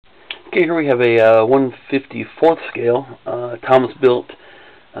Okay, here we have a 1/54 scale Thomas built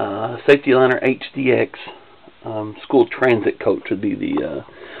safety liner HDX school transit coach would be the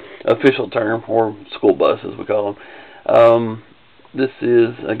official term, or school bus as we call them. This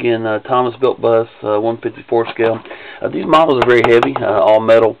is again a Thomas built bus, 1/54 scale. These models are very heavy, all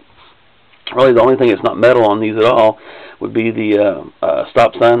metal. Really, the only thing that's not metal on these at all would be the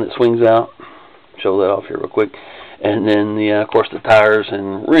stop sign that swings out. Show that off here real quick. And then, of course, the tires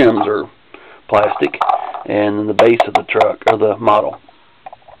and rims are plastic, and then the base of the truck, or the model.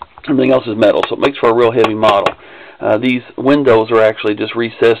 Everything else is metal, so it makes for a real heavy model. These windows are actually just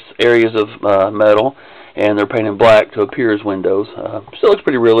recessed areas of metal, and they're painted black to appear as windows. Still looks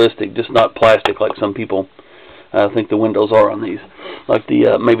pretty realistic, just not plastic like some people think the windows are on these, like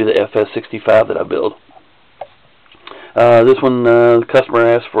the maybe the FS65 that I build. This one, the customer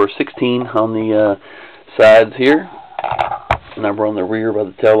asked for 16 on the sides here, number on the rear by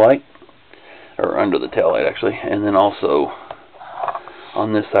the tail light, or under the tail light actually, and then also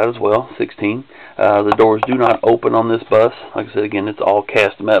on this side as well, 16. The doors do not open on this bus. Like I said, again, it's all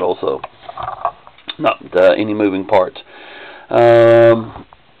cast metal, so not any moving parts. The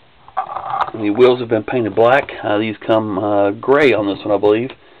wheels have been painted black. These come gray on this one, I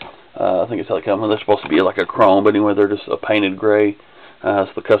believe. I think it's how they come. They're supposed to be like a chrome, but anyway, they're just a painted gray. So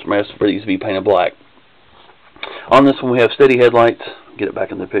the customer asked for these to be painted black. On this one, we have steady headlights. Get it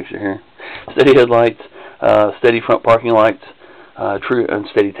back in the picture here. Steady headlights, steady front parking lights, true and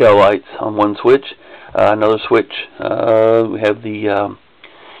steady tail lights on one switch. Another switch, we have the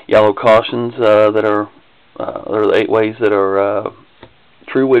yellow cautions that are the 8 ways that are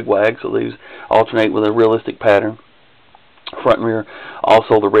true wig-wag, so these alternate with a realistic pattern. Front and rear,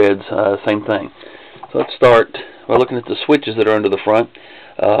 also the reds, same thing. So let's start by looking at the switches that are under the front.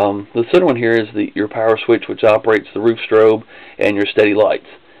 The center one here is your power switch, which operates the roof strobe and your steady lights.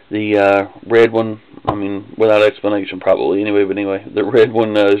 The red one, I mean, without explanation probably, anyway, but anyway, the red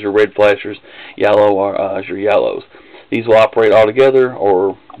one is your red flashers, yellow is your yellows. These will operate all together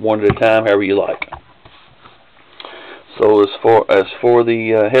or one at a time, however you like. So as for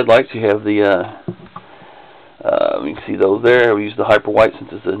the headlights, you have the you can see those there. We use the hyper white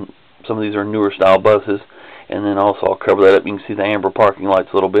since some of these are newer style buses. And then also I'll cover that up. You can see the amber parking lights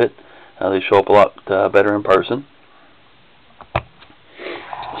a little bit. They show up a lot better in person.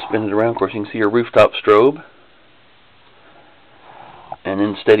 Spin it around. Of course, you can see your rooftop strobe. And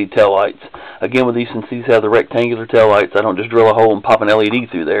then steady tail lights. Again, with these, since these have the rectangular tail lights, I don't just drill a hole and pop an LED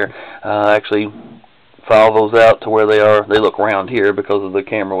through there. I actually file those out to where they are. They look round here because of the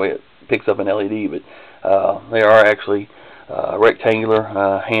camera way it picks up an LED, but they are actually rectangular,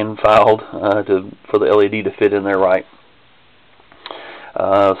 hand filed for the LED to fit in there right.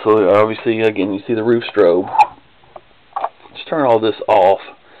 So obviously, again, you see the roof strobe. Let's turn all this off,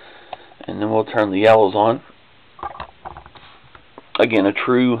 and then we'll turn the yellows on. Again, a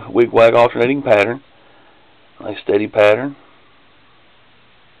true wig-wag alternating pattern, a steady pattern.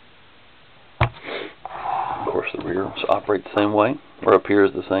 Of course, the rear operates the same way, or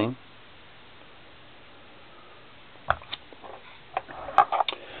appears the same.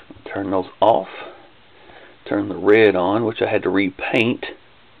 Turn those off. Turn the red on, which I had to repaint.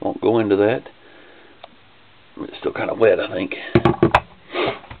 Won't go into that. It's still kind of wet, I think.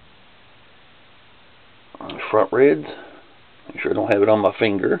 Front reds. Make sure I don't have it on my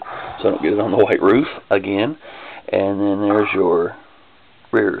finger, so I don't get it on the white roof again. And then there's your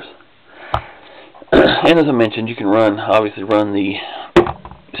rears. And as I mentioned, you can obviously run the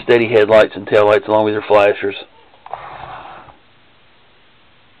steady headlights and tail lights along with your flashers.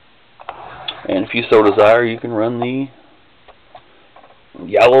 And if you so desire, you can run the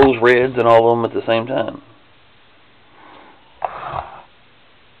yellows, reds, and all of them at the same time.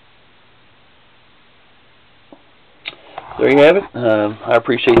 There you have it. I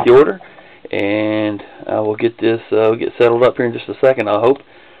appreciate the order, and I will get this get settled up here in just a second, I hope.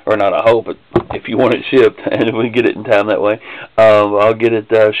 Or not I hope, but if you want it shipped, and if we get it in time that way, I'll get it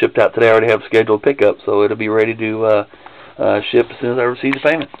shipped out today. I already have scheduled pickup, so it'll be ready to ship as soon as I receive the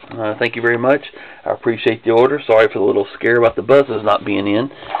payment. Thank you very much. I appreciate the order. Sorry for the little scare about the buses not being in.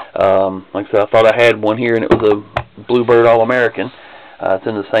 Like I said, I thought I had one here, and it was a Bluebird All-American. It's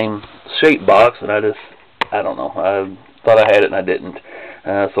in the same shape box, and I don't know. I thought I had it, and I didn't.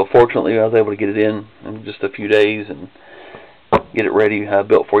 So fortunately, I was able to get it in just a few days and get it ready,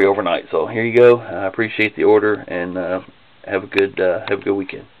 built for you overnight. So here you go. I appreciate the order, and have a good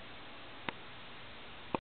weekend.